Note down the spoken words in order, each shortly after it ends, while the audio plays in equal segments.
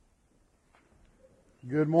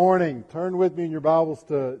Good morning. Turn with me in your Bibles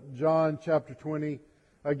to John chapter 20.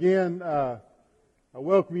 Again, I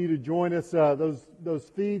welcome you to join us. Those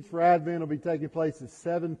feeds for Advent will be taking place at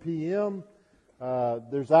 7 p.m.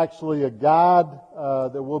 There's actually a guide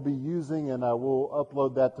that we'll be using, and I will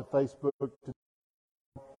upload that to Facebook.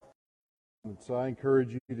 So I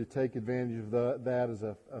encourage you to take advantage of that as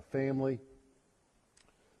a family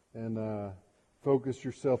and focus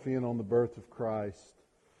yourself in on the birth of Christ.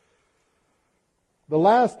 The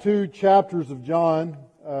last two chapters of John,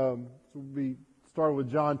 so we'll be starting with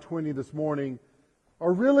John 20 this morning,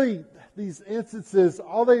 are really these instances.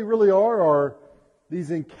 All they really are these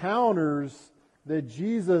encounters that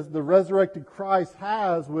Jesus, the resurrected Christ,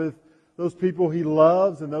 has with those people He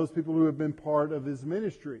loves and those people who have been part of His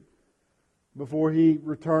ministry before He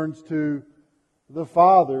returns to the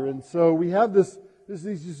Father. And so we have these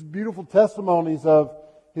just beautiful testimonies of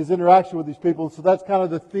His interaction with these people. So that's kind of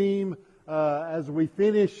the theme as we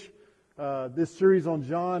finish this series on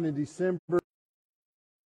John in December.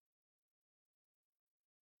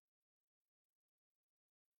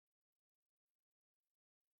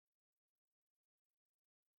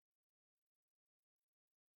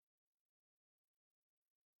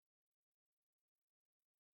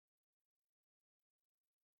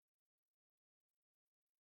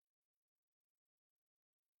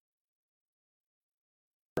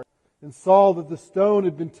 And saw that the stone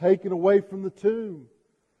had been taken away from the tomb.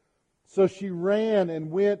 So she ran and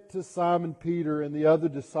went to Simon Peter and the other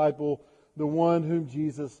disciple, the one whom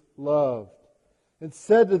Jesus loved, and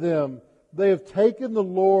said to them, "They have taken the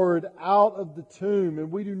Lord out of the tomb,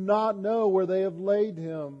 and we do not know where they have laid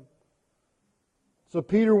Him." So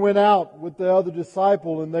Peter went out with the other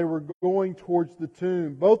disciple, and they were going towards the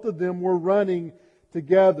tomb. Both of them were running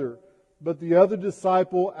together, but the other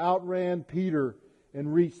disciple outran Peter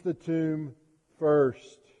and reached the tomb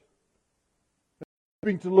first.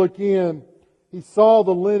 Stooping to look in, he saw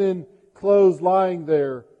the linen clothes lying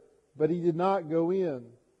there, but he did not go in.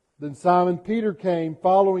 Then Simon Peter came,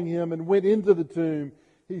 following him, and went into the tomb.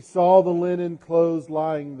 He saw the linen clothes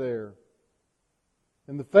lying there,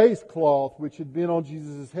 and the face cloth which had been on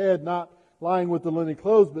Jesus' head, not lying with the linen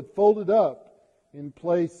clothes, but folded up in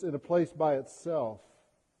a place by itself.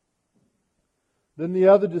 Then the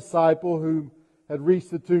other disciple, who had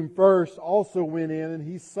reached the tomb first, also went in, and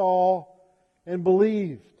he saw and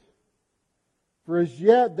believed. For as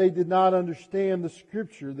yet they did not understand the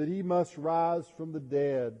Scripture that He must rise from the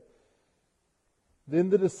dead. Then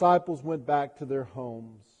the disciples went back to their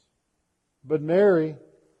homes. But Mary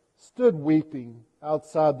stood weeping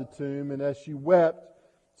outside the tomb, and as she wept,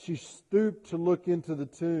 she stooped to look into the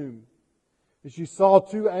tomb. And she saw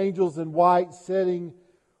two angels in white sitting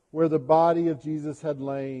where the body of Jesus had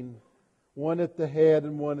lain, one at the head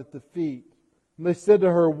and one at the feet. And they said to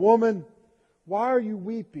her, "Woman, why are you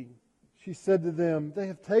weeping?" She said to them, "They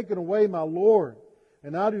have taken away my Lord,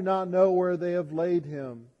 and I do not know where they have laid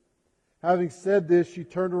Him." Having said this, she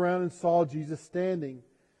turned around and saw Jesus standing,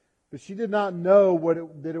 but she did not know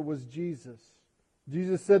that it was Jesus.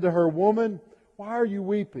 Jesus said to her, "Woman, why are you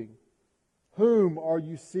weeping? Whom are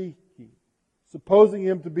you seeking?" Supposing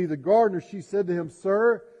Him to be the gardener, she said to Him,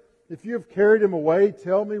 "Sir, if you have carried Him away,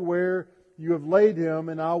 tell me where you have laid Him,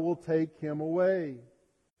 and I will take Him away."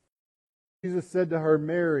 Jesus said to her,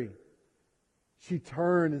 "Mary." She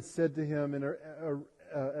turned and said to Him in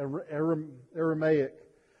Aramaic,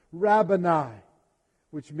 "Rabboni,"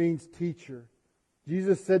 which means teacher.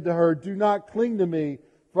 Jesus said to her, "Do not cling to me,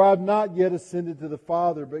 for I have not yet ascended to the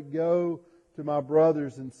Father, but go to my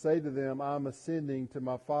brothers and say to them, I am ascending to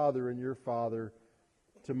my Father and your Father,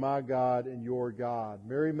 to my God and your God."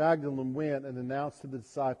 Mary Magdalene went and announced to the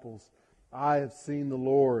disciples, "I have seen the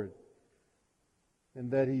Lord,"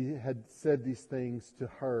 and that He had said these things to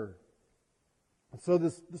her. So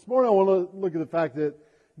this morning I want to look at the fact that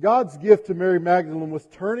God's gift to Mary Magdalene was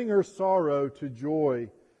turning her sorrow to joy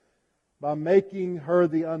by making her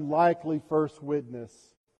the unlikely first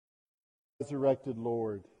witness of the resurrected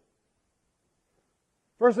Lord.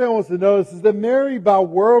 First thing I want us to notice is that Mary, by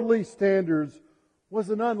worldly standards, was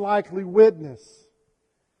an unlikely witness.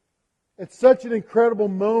 At such an incredible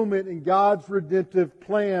moment in God's redemptive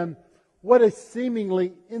plan, what a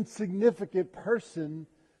seemingly insignificant person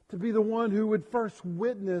to be the one who would first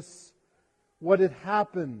witness what had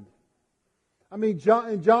happened. I mean,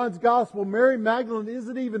 in John's Gospel, Mary Magdalene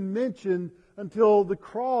isn't even mentioned until the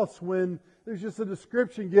cross, when there's just a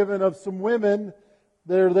description given of some women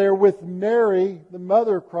that are there with Mary, the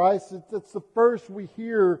mother of Christ. It's the first we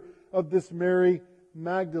hear of this Mary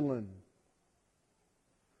Magdalene.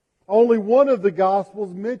 Only one of the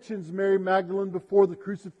Gospels mentions Mary Magdalene before the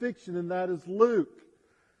crucifixion, and that is Luke.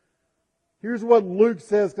 Here's what Luke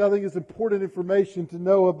says, because I think it's important information to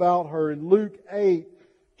know about her. In Luke 8,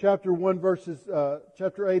 chapter 8,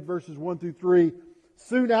 verses 1 through 3,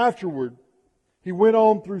 soon afterward, he went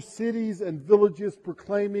on through cities and villages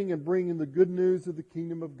proclaiming and bringing the good news of the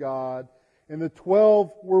kingdom of God. And the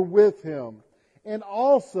 12 were with him. And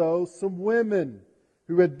also some women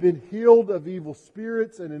who had been healed of evil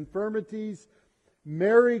spirits and infirmities.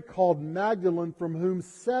 Mary called Magdalene, from whom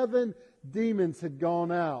 7 demons had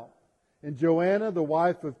gone out. And Joanna, the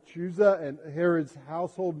wife of Chuza and Herod's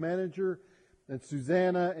household manager, and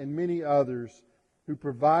Susanna and many others who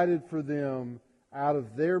provided for them out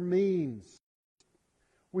of their means.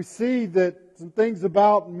 We see that some things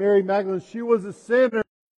about Mary Magdalene. She was a sinner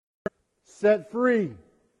set free.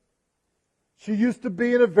 She used to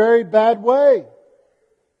be in a very bad way.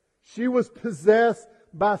 She was possessed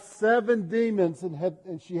by 7 demons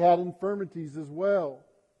and she had infirmities as well.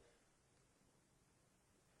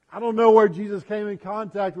 I don't know where Jesus came in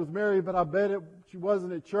contact with Mary, but I bet she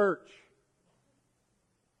wasn't at church.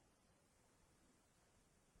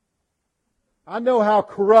 I know how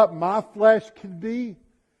corrupt my flesh can be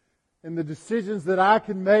and the decisions that I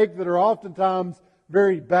can make that are oftentimes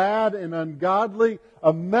very bad and ungodly.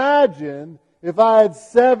 Imagine if I had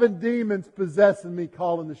 7 demons possessing me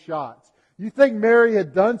calling the shots. You think Mary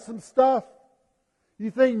had done some stuff?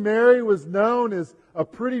 You think Mary was known as a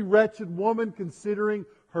pretty wretched woman considering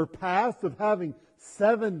her past of having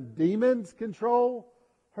 7 demons control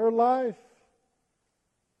her life?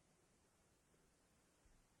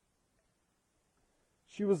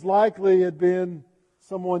 She was likely had been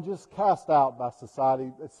someone just cast out by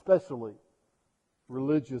society, especially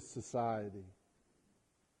religious society.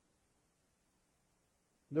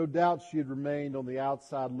 No doubt she had remained on the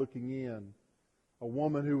outside looking in, a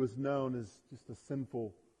woman who was known as just a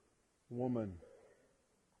sinful woman.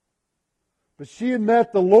 But she had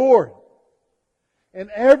met the Lord, and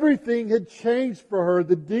everything had changed for her.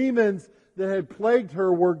 The demons that had plagued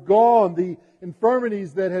her were gone. The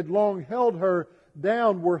infirmities that had long held her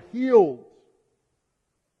down were healed.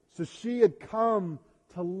 So she had come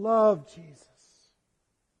to love Jesus.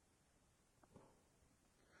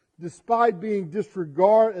 Despite being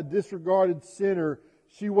a disregarded sinner,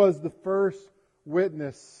 she was the first to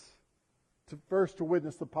witness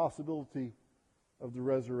the possibility of the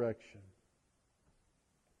resurrection.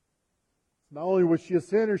 Not only was she a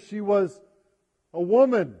sinner, she was a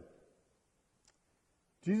woman.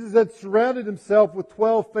 Jesus had surrounded himself with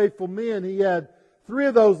 12 faithful men. He had 3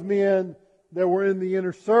 of those men that were in the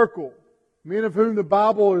inner circle, men of whom the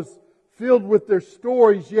Bible is filled with their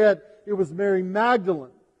stories, yet it was Mary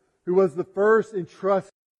Magdalene who was the first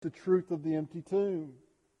entrusted with the truth of the empty tomb.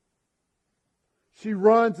 She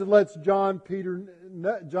runs and lets John and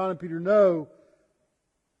Peter know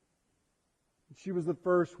she was the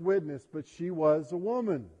first witness, but she was a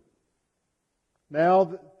woman.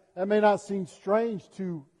 Now, that may not seem strange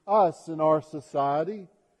to us in our society,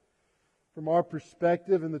 from our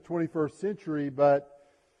perspective in the 21st century, but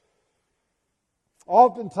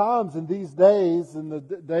oftentimes in these days, in the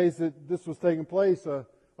days that this was taking place, a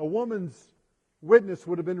woman's witness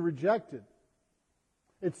would have been rejected.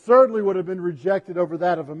 It certainly would have been rejected over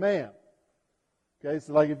that of a man. Okay,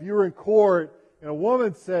 so like if you were in court and a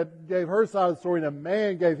woman gave her side of the story and a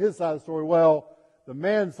man gave his side of the story, well, the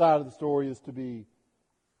man's side of the story is to be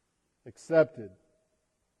accepted.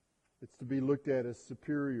 It's to be looked at as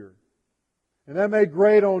superior. And that may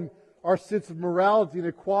grate on our sense of morality and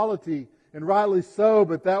equality, and rightly so,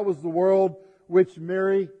 but that was the world which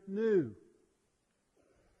Mary knew.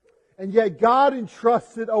 And yet God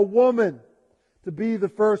entrusted a woman to be the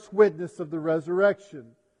first witness of the resurrection.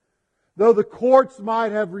 Though the courts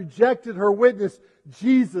might have rejected her witness,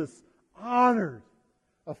 Jesus honored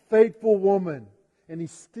a faithful woman, and He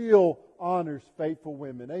still honors faithful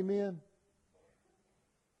women. Amen?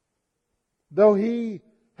 Though He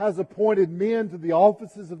has appointed men to the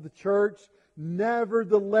offices of the church,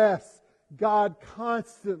 nevertheless, God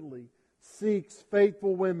constantly seeks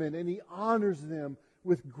faithful women, and He honors them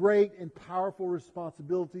with great and powerful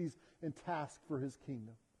responsibilities and tasks for His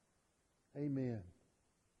kingdom. Amen.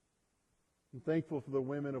 I'm thankful for the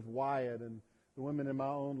women of Wyatt and the women in my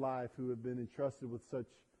own life who have been entrusted with such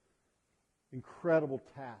incredible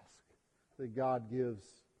tasks that God gives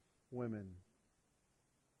women.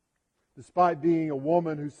 Despite being a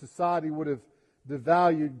woman whose society would have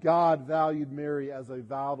devalued, God valued Mary as a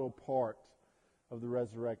vital part of the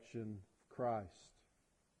resurrection of Christ.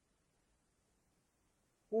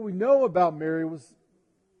 What we know about Mary was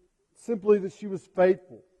simply that she was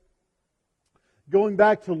faithful. Going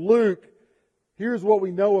back to Luke, here's what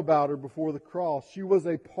we know about her before the cross. She was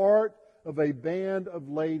a part of a band of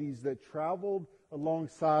ladies that traveled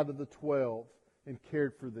alongside of the 12 and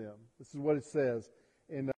cared for them. This is what it says.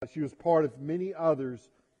 And she was part of many others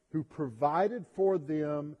who provided for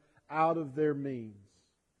them out of their means.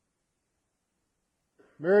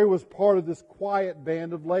 Mary was part of this quiet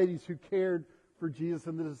band of ladies who cared for Jesus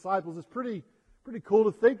and the disciples. It's pretty cool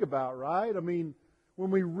to think about, right? I mean,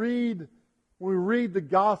 when we read the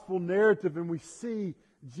gospel narrative and we see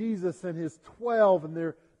Jesus and His 12 and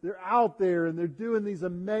they're out there and they're doing these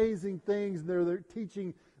amazing things and they're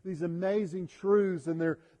teaching these amazing truths and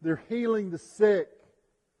they're healing the sick.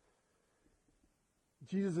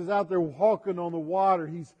 Jesus is out there walking on the water.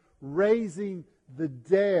 He's raising the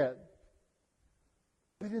dead.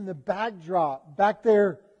 But in the backdrop, back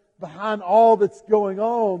there behind all that's going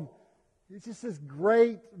on, it's just this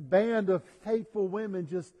great band of faithful women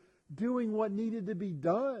just doing what needed to be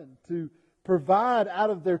done to provide out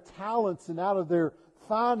of their talents and out of their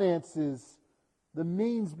finances the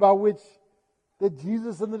means by which that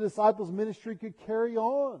Jesus and the disciples' ministry could carry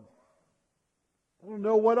on. I don't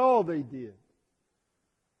know what all they did,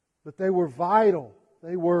 but they were vital.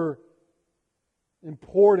 They were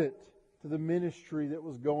important to the ministry that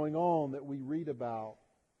was going on that we read about.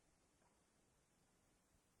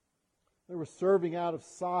 They were serving out of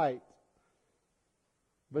sight.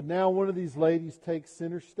 But now one of these ladies takes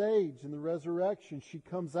center stage in the resurrection. She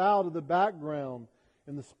comes out of the background,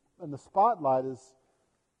 and the spotlight is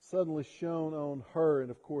suddenly shown on her and,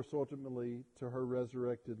 of course, ultimately to her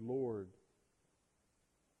resurrected Lord.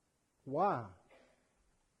 Why?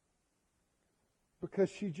 Because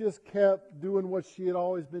she just kept doing what she had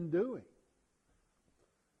always been doing.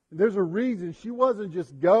 And there's a reason. She wasn't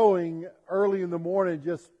just going early in the morning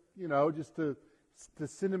just to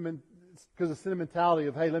sentiment, because of sentimentality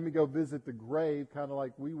of, hey, let me go visit the grave, kind of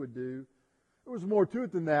like we would do. There was more to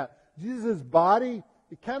it than that. Jesus' body,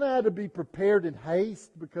 it kind of had to be prepared in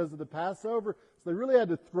haste because of the Passover. So they really had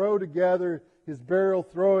to throw together His burial,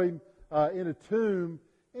 throw Him in a tomb,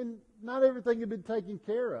 and not everything had been taken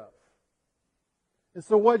care of. And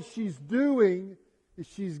so what she's doing is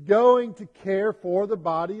she's going to care for the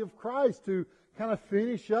body of Christ, to kind of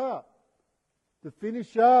finish up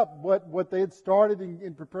what they had started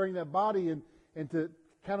in preparing that body, and to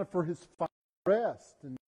kind of for His final rest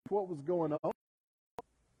and what was going on.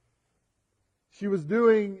 She was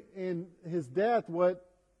doing in His death what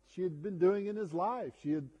she had been doing in His life.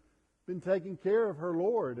 She had been taking care of her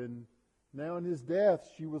Lord, and now in His death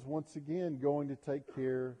she was once again going to take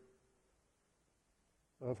care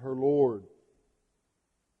of her Lord.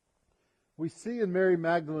 We see in Mary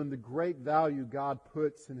Magdalene the great value God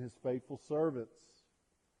puts in His faithful servants.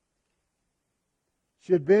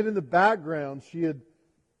 She had been in the background.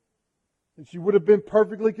 And she would have been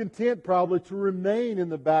perfectly content probably to remain in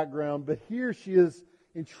the background. But here she is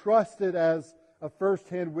entrusted as a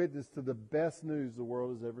first-hand witness to the best news the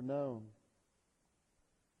world has ever known.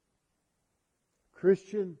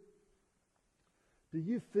 Christian, do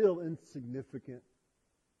you feel insignificant?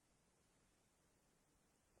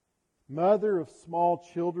 Mother of small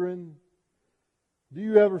children, do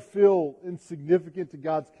you ever feel insignificant to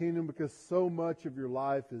God's kingdom because so much of your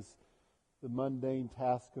life is the mundane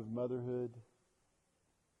task of motherhood?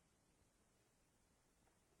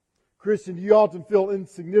 Christian, do you often feel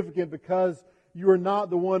insignificant because you are not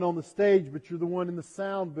the one on the stage, but you're the one in the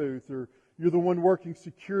sound booth, or you're the one working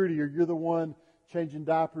security, or you're the one changing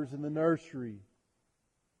diapers in the nursery?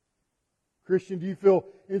 Christian, do you feel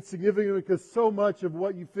insignificant because so much of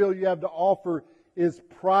what you feel you have to offer is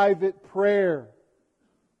private prayer?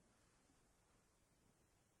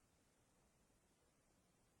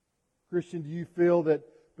 Christian, do you feel that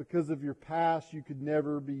because of your past you could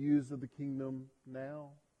never be used of the kingdom now?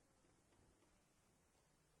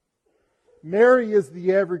 Mary is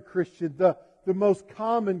the every Christian, the most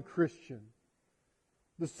common Christian.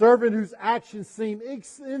 The servant whose actions seem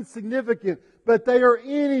insignificant, but they are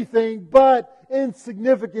anything but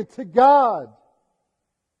insignificant to God.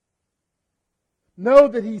 Know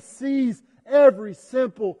that He sees every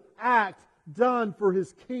simple act done for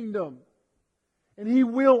His kingdom. And He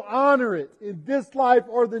will honor it in this life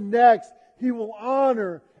or the next. He will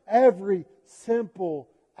honor every simple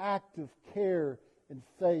act of care and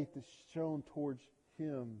faith that's shown towards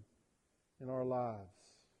Him in our lives.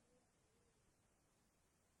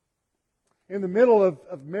 In the middle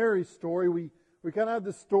of Mary's story, we kind of have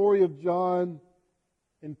the story of John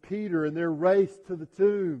and Peter and their race to the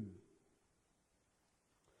tomb.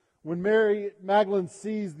 When Mary Magdalene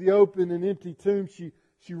sees the open and empty tomb,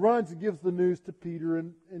 she runs and gives the news to Peter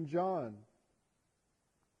and John.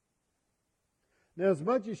 Now, as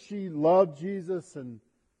much as she loved Jesus and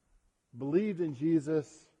believed in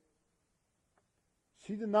Jesus,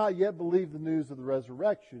 She did not yet believe the news of the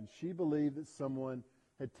resurrection. She believed that someone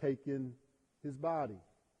had taken his body.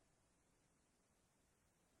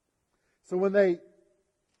 So when they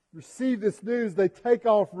receive this news, they take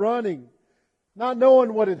off running, not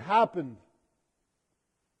knowing what had happened.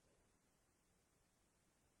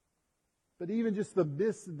 But even just the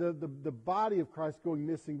body of Christ going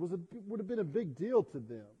missing would have been a big deal to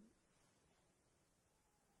them.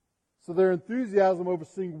 So their enthusiasm over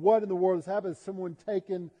seeing what in the world has happened, has someone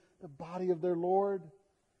taken the body of their Lord?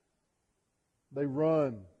 They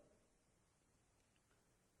run.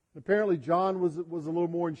 Apparently John was a little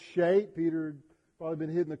more in shape. Peter had probably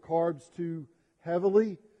been hitting the carbs too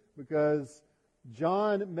heavily, because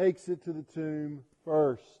John makes it to the tomb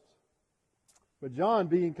first. But John,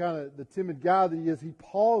 being kind of the timid guy that he is, he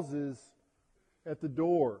pauses at the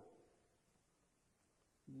door.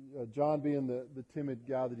 John being the timid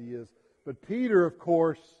guy that he is. But Peter, of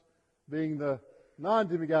course, being the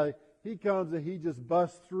non-timid guy, he comes and he just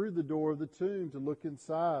busts through the door of the tomb to look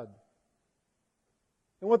inside.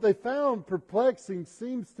 And what they found perplexing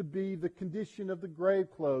seems to be the condition of the grave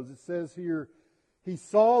clothes. It says here, he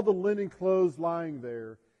saw the linen clothes lying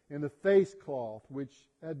there, and the face cloth which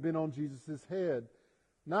had been on Jesus' head,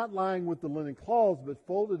 not lying with the linen cloths, but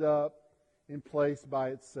folded up in place by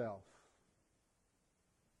itself.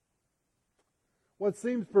 What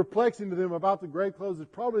seems perplexing to them about the grave clothes is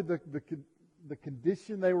probably the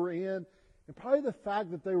condition they were in, and probably the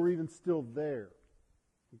fact that they were even still there.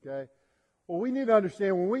 Okay? Well, we need to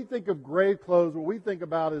understand, when we think of grave clothes, what we think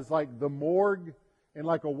about is like the morgue and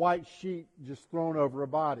like a white sheet just thrown over a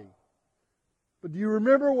body. But do you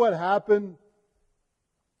remember what happened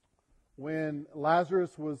when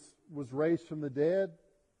Lazarus was raised from the dead?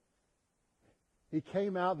 He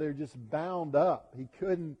came out there just bound up. He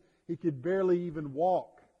could barely even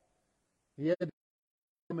walk. He had to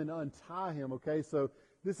come and untie him. Okay, so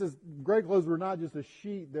grave clothes were not just a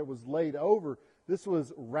sheet that was laid over. This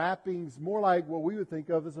was wrappings, more like what we would think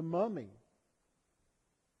of as a mummy.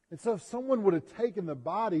 And so if someone would have taken the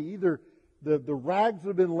body, either the rags would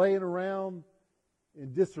have been laying around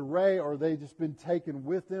in disarray, or they just been taken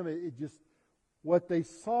with them. What they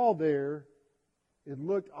saw there, it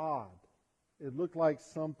looked odd. It looked like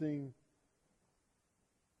something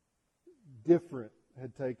different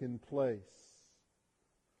had taken place.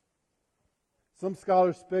 Some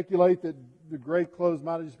scholars speculate that the grave clothes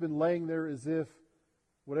might have just been laying there as if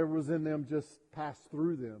whatever was in them just passed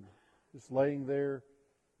through them, just laying there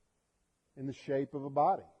in the shape of a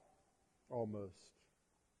body, almost.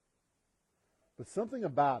 But something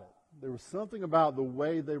about it, there was something about the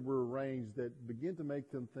way they were arranged that began to make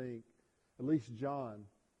them think, at least John,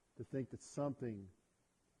 to think that something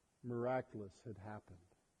miraculous had happened.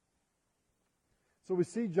 So we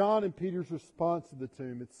see John and Peter's response to the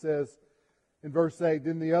tomb. It says in verse 8,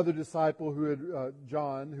 then the other disciple,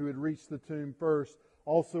 John, who had reached the tomb first,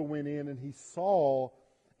 also went in, and he saw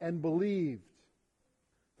and believed.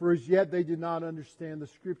 For as yet they did not understand the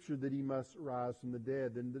scripture that he must rise from the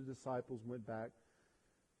dead. Then the disciples went back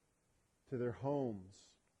to their homes.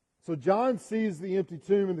 So John sees the empty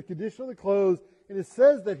tomb and the condition of the clothes, and it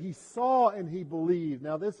says that he saw and he believed.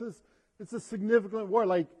 Now it's a significant word.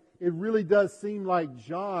 Like, it really does seem like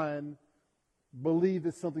John believed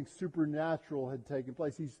that something supernatural had taken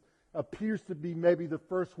place. He appears to be maybe the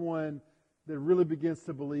first one that really begins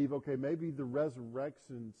to believe, okay, maybe the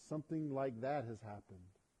resurrection, something like that has happened.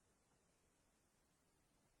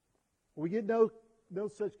 We get no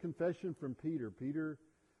such confession from Peter.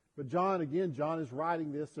 But John is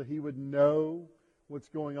writing this so he would know what's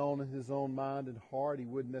going on in his own mind and heart. He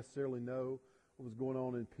wouldn't necessarily know what was going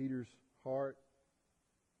on in Peter's heart.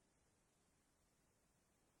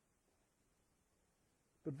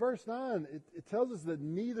 But verse 9, it tells us that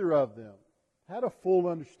neither of them had a full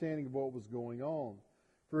understanding of what was going on.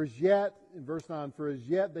 For as yet, in verse 9, for as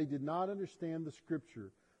yet they did not understand the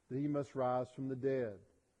scripture that he must rise from the dead.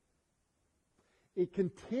 It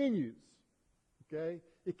continues, okay?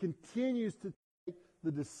 It continues to take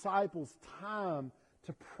the disciples time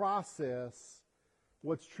to process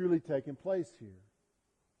what's truly taking place here.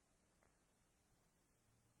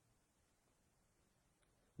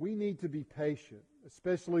 We need to be patient,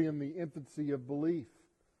 especially in the infancy of belief.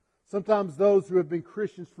 Sometimes those who have been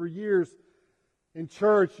Christians for years in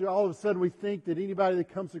church, all of a sudden we think that anybody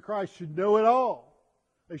that comes to Christ should know it all.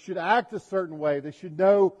 They should act a certain way. They should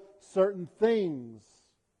know certain things.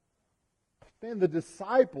 Man, the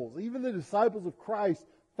disciples, even the disciples of Christ,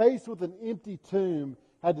 faced with an empty tomb,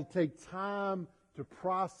 had to take time to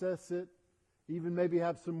process it, even maybe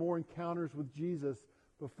have some more encounters with Jesus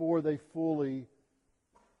before they fully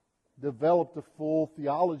developed a full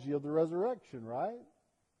theology of the resurrection, right?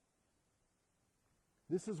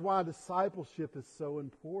 This is why discipleship is so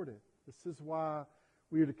important. This is why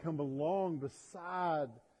we are to come along beside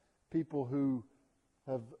people who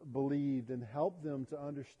have believed and help them to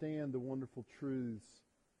understand the wonderful truths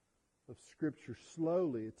of Scripture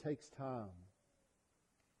slowly. It takes time.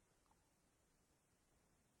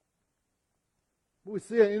 We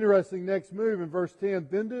see an interesting next move in verse 10.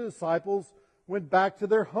 Then the disciples went back to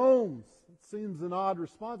their homes. It seems an odd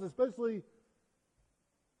response, especially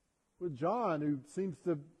with John, who seems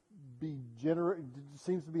to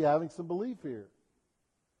be having some belief here.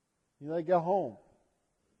 They go home.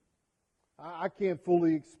 I can't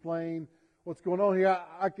fully explain what's going on here.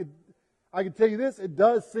 I could tell you this. It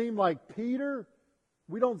does seem like Peter.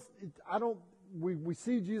 We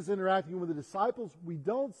see Jesus interacting with the disciples. We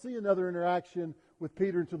don't see another interaction with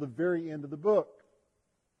Peter until the very end of the book.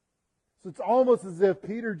 So it's almost as if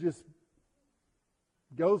Peter just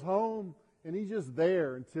goes home and he's just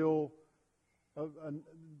there until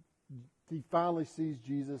he finally sees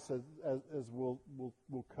Jesus, as we'll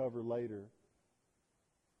cover later.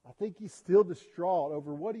 I think he's still distraught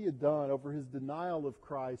over what he had done, over his denial of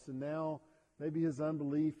Christ, and now maybe his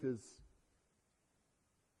unbelief is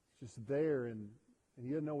just there, and he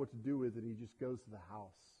doesn't know what to do with it. He just goes to the house.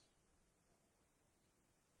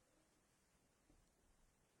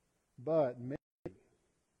 But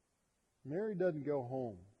Mary doesn't go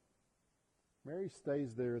home. Mary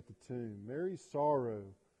stays there at the tomb. Mary's sorrow,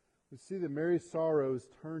 we see that Mary's sorrow is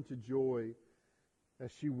turned to joy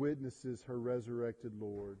as she witnesses her resurrected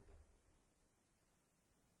Lord.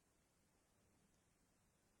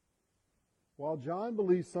 While John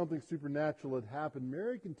believes something supernatural had happened,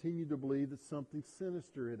 Mary continued to believe that something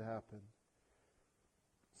sinister had happened.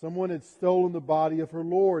 Someone had stolen the body of her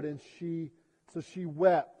Lord, and so she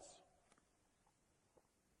wept.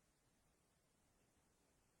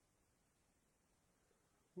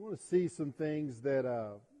 We want to see some things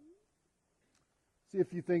see a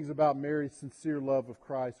few things about Mary's sincere love of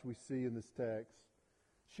Christ we see in this text.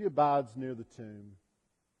 She abides near the tomb.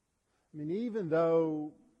 Even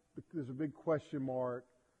though there's a big question mark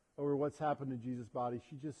over what's happened to Jesus' body,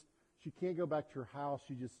 she can't go back to her house.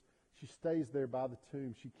 She stays there by the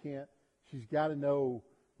tomb. She's got to know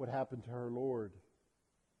what happened to her Lord.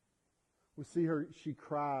 We see her, she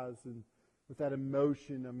cries, and with that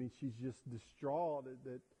emotion, she's just distraught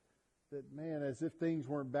that man, as if things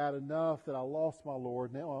weren't bad enough that I lost my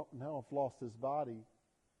Lord, now I've lost His body.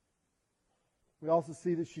 We also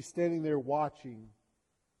see that she's standing there watching.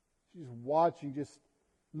 She's watching, just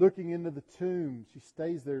looking into the tomb. She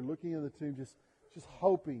stays there looking into the tomb, just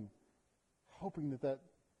hoping that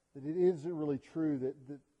it isn't really true,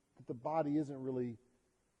 that the body hasn't really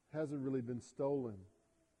been stolen.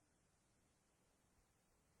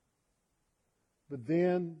 But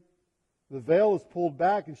then the veil is pulled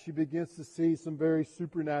back and she begins to see some very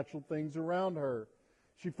supernatural things around her.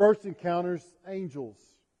 She first encounters angels.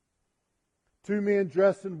 2 men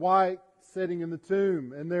dressed in white sitting in the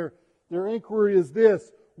tomb. And their inquiry is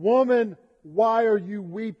this: "Woman, why are you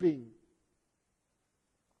weeping?"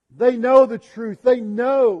 They know the truth. They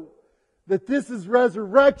know that this is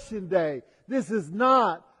Resurrection Day. This is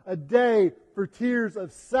not a day for tears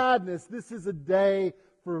of sadness. This is a day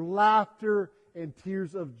for laughter and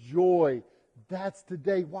tears of joy. That's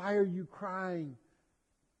today. Why are you crying,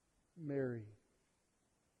 Mary?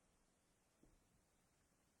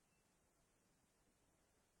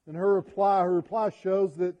 And her reply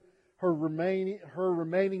shows that her remaining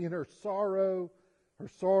in her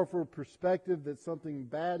sorrowful perspective that something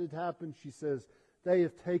bad had happened. She says, "They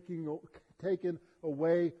have taken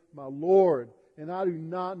away my Lord, and I do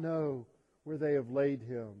not know where they have laid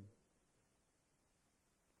Him."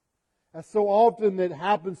 As so often that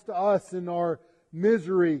happens to us in our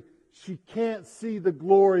misery, she can't see the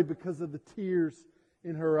glory because of the tears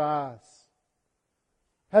in her eyes.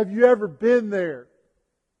 Have you ever been there?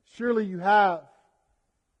 Surely you have.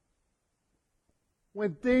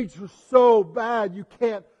 When things were so bad, you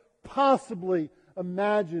can't possibly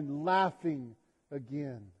imagine laughing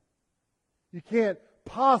again. You can't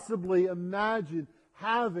possibly imagine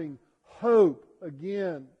having hope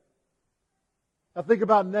again. I think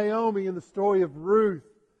about Naomi in the story of Ruth.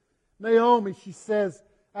 Naomi, she says,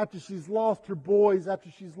 after she's lost her boys,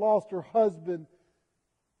 after she's lost her husband,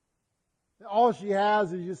 all she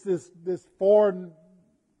has is just this foreign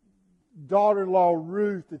daughter-in-law,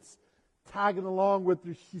 Ruth, that's tagging along with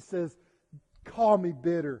her. She says, "Call me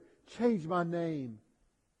bitter. Change my name,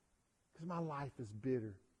 because my life is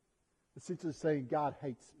bitter." Essentially saying, God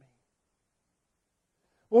hates me.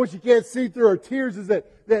 What she can't see through her tears is that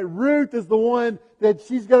Ruth is the one that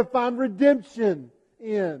she's going to find redemption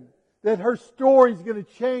in. that her story is going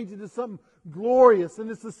to change into something glorious. And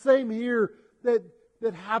it's the same here that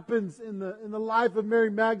happens in the life of Mary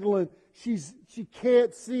Magdalene. She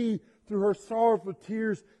can't see through her sorrowful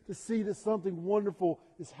tears to see that something wonderful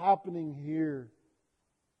is happening here.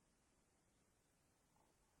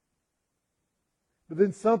 But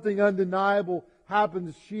then something undeniable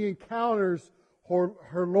happens. She encounters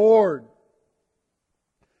her Lord.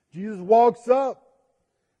 Jesus walks up.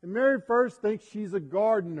 And Mary first thinks she's a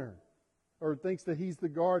gardener, or thinks that he's the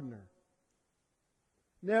gardener.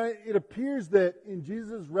 Now, it appears that in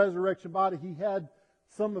Jesus' resurrection body, he had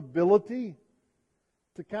some ability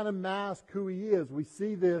to kind of mask who he is. We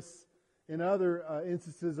see this in other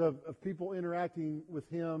instances of people interacting with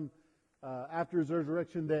him after his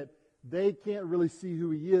resurrection, that they can't really see who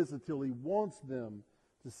he is until he wants them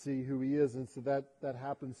to see who he is. And so that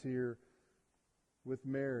happens here with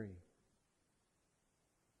Mary.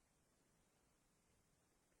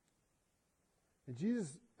 And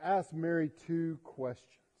Jesus asked Mary two questions.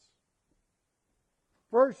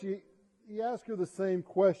 First, he asked her the same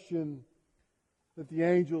question that the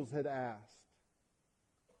angels had asked.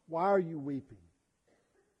 Why are you weeping?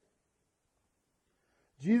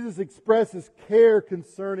 Jesus expresses care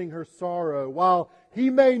concerning her sorrow. While he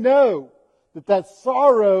may know that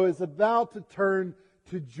sorrow is about to turn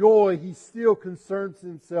to joy, he still concerns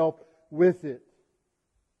himself with it.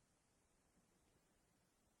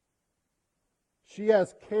 She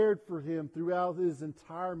has cared for him throughout his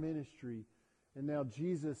entire ministry, and now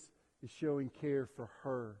Jesus is showing care for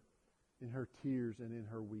her in her tears and in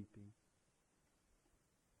her weeping.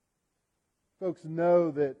 Folks,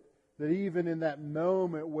 know that even in that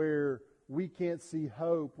moment where we can't see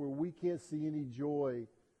hope, where we can't see any joy,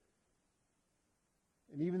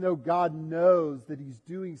 and even though God knows that He's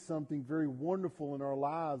doing something very wonderful in our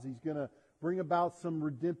lives, He's going to bring about some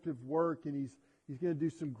redemptive work, and He's going to do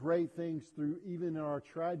some great things through even in our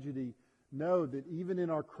tragedy. Know that even in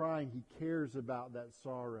our crying, He cares about that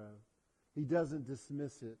sorrow. He doesn't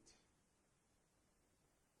dismiss it.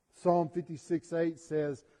 Psalm 56:8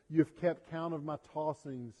 says, "You have kept count of my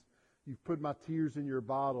tossings. You've put my tears in your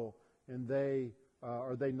bottle, and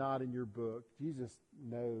are they not in your book?" Jesus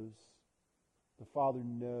knows. The Father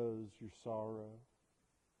knows your sorrow,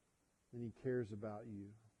 and He cares about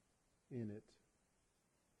you in it.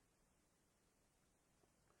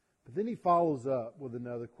 But then He follows up with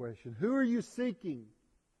another question. Who are you seeking?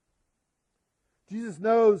 Jesus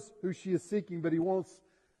knows who she is seeking, but He wants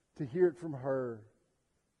to hear it from her.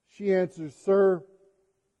 She answers, "Sir,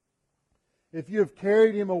 if you have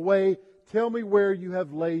carried him away, tell me where you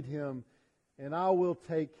have laid him, and I will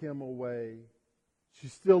take him away."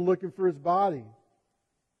 She's still looking for his body.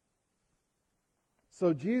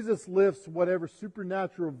 So Jesus lifts whatever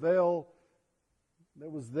supernatural veil that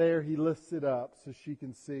was there, He lifts it up so she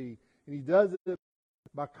can see. And He does it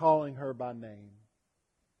by calling her by name.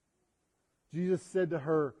 Jesus said to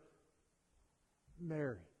her,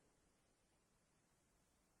 "Mary."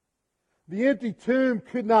 The empty tomb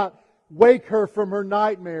could not wake her from her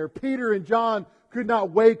nightmare. Peter and John could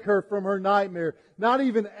not wake her from her nightmare. Not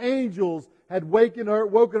even angels had woken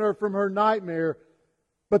her from her nightmare.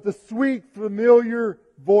 But the sweet, familiar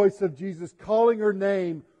voice of Jesus calling her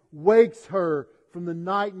name wakes her from the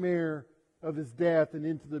nightmare of His death and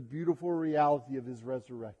into the beautiful reality of His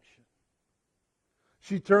resurrection.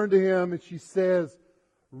 She turned to Him and she says,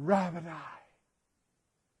 "Rabbi,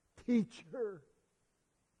 teacher."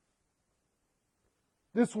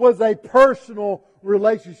 This was a personal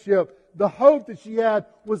relationship. The hope that she had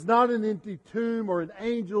was not an empty tomb or an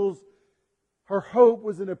angel's. Her hope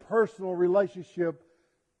was in a personal relationship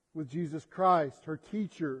with Jesus Christ, her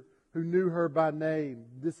teacher who knew her by name.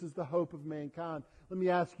 This is the hope of mankind. Let me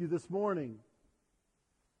ask you this morning,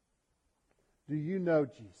 do you know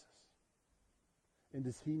Jesus? And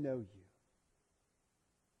does He know you?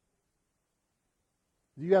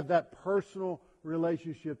 Do you have that personal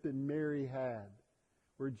relationship that Mary had,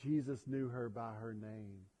 where Jesus knew her by her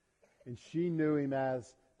name? And she knew Him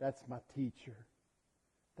as, "That's my teacher.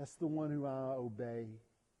 That's the one who I obey."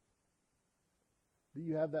 Do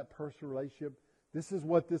you have that personal relationship? This is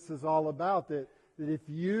what this is all about. That if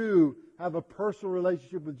you have a personal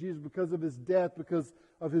relationship with Jesus because of His death, because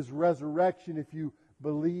of His resurrection, if you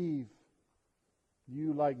believe,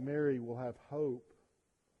 you, like Mary, will have hope.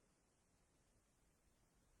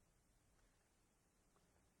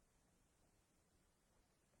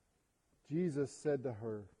 Jesus said to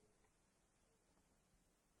her,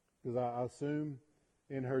 because I assume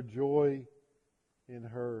in her joy, in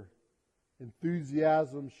her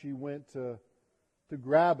enthusiasm, she went to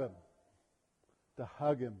grab Him, to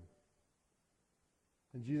hug Him.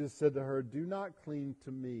 And Jesus said to her, "Do not cling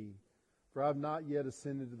to me, For I have not yet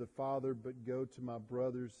ascended to the Father, but go to my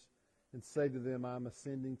brothers and say to them, I am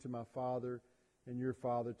ascending to my Father and your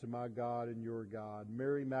Father, to my God and your God.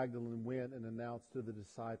 Mary Magdalene went and announced to the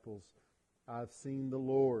disciples, I have seen the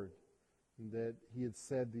Lord, and that he had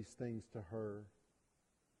said these things to her.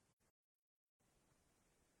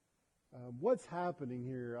 What's happening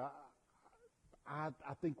here? I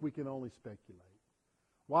think we can only speculate.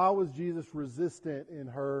 Why was Jesus resistant in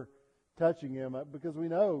her touching him? Because we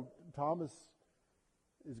know Thomas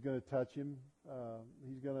is going to touch him.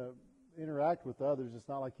 He's going to interact with others. It's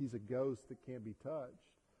not like he's a ghost that can't be touched.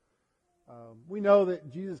 We know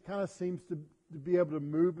that Jesus kind of seems to be able to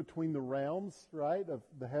move between the realms, right, of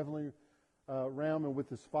the heavenly realm and with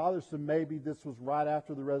his Father. So maybe this was right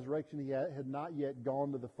after the resurrection. He had not yet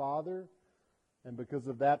gone to the Father. And because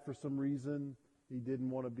of that, for some reason, he didn't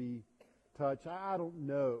want to be touched. I don't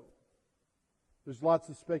know. There's lots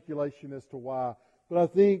of speculation as to why. But I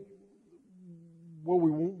think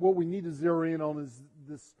what we need to zero in on is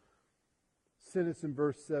this sentence in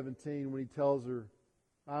verse 17 when he tells her,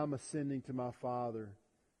 I'm ascending to my Father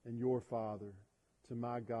and your Father, to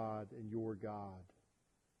my God and your God.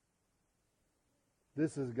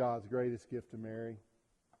 This is God's greatest gift to Mary.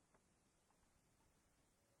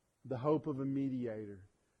 The hope of a mediator.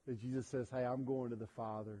 That Jesus says, hey, I'm going to the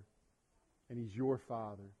Father, and He's your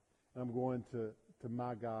Father. And I'm going to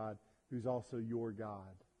my God, who's also your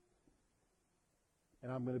God.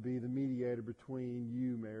 And I'm going to be the mediator between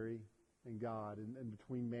you, Mary, and God, and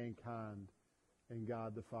between mankind and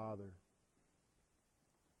God the Father.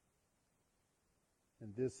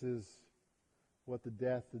 And this is what the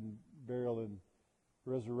death and burial and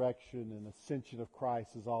resurrection and ascension of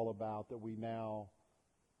Christ is all about, that we now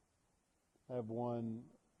have one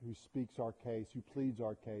who speaks our case, who pleads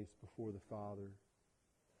our case before the Father.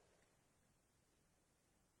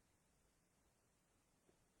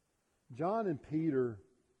 John and Peter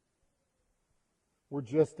were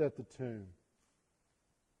just at the tomb.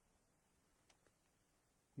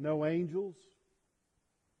 No angels,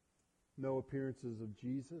 no appearances of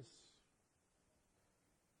Jesus.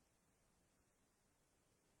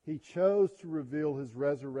 He chose to reveal His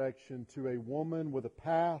resurrection to a woman with a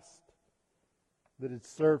past that had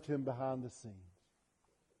served Him behind the scenes.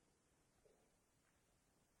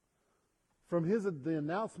 From the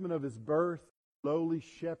announcement of His birth, lowly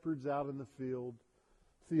shepherds out in the field,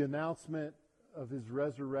 to the announcement of His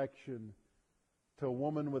resurrection to a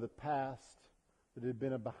woman with a past that had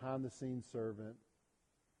been a behind-the-scenes servant,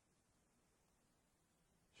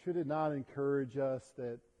 should it not encourage us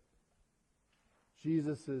that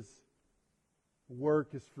Jesus' work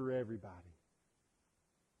is for everybody?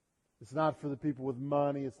 It's not for the people with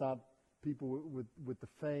money. It's not people with the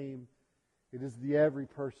fame. It is the every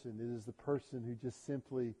person. It is the person who just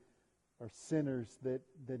simply are sinners that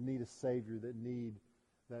need a Savior, that need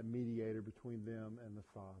that mediator between them and the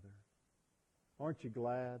Father. Aren't you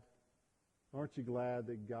glad? Aren't you glad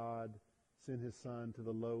that God sent His Son to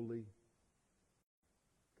the lowly?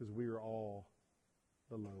 Because we are all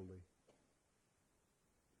the lowly.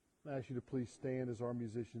 I ask you to please stand as our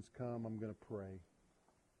musicians come. I'm going to pray.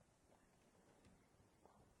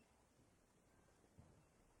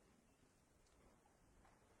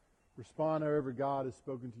 Respond however God has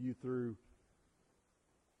spoken to you through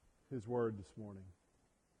His Word this morning.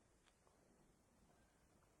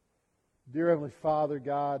 Dear Heavenly Father,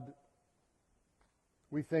 God,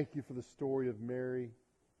 we thank You for the story of Mary.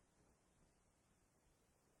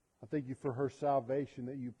 I thank You for her salvation,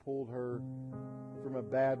 that You pulled her from a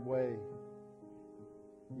bad way.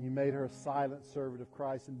 You made her a silent servant of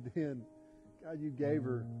Christ, and then, God, You gave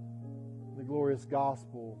her the glorious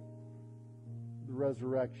gospel, the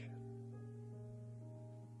resurrection.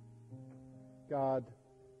 God,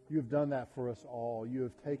 You have done that for us all. You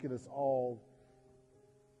have taken us all.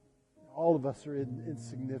 All of us are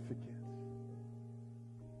insignificant.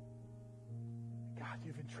 God,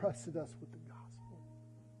 You've entrusted us with the gospel.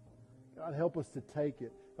 God, help us to take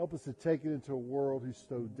it. Help us to take it into a world who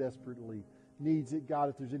so desperately needs it. God,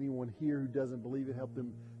 if there's anyone here who doesn't believe it, help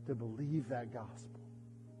them to believe that gospel.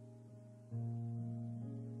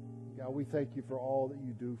 God, we thank You for all that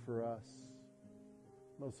You do for us.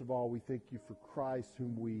 Most of all, we thank You for Christ,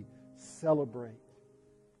 whom we celebrate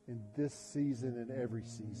in this season and every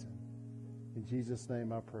season. In Jesus'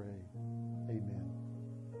 name I pray. Amen.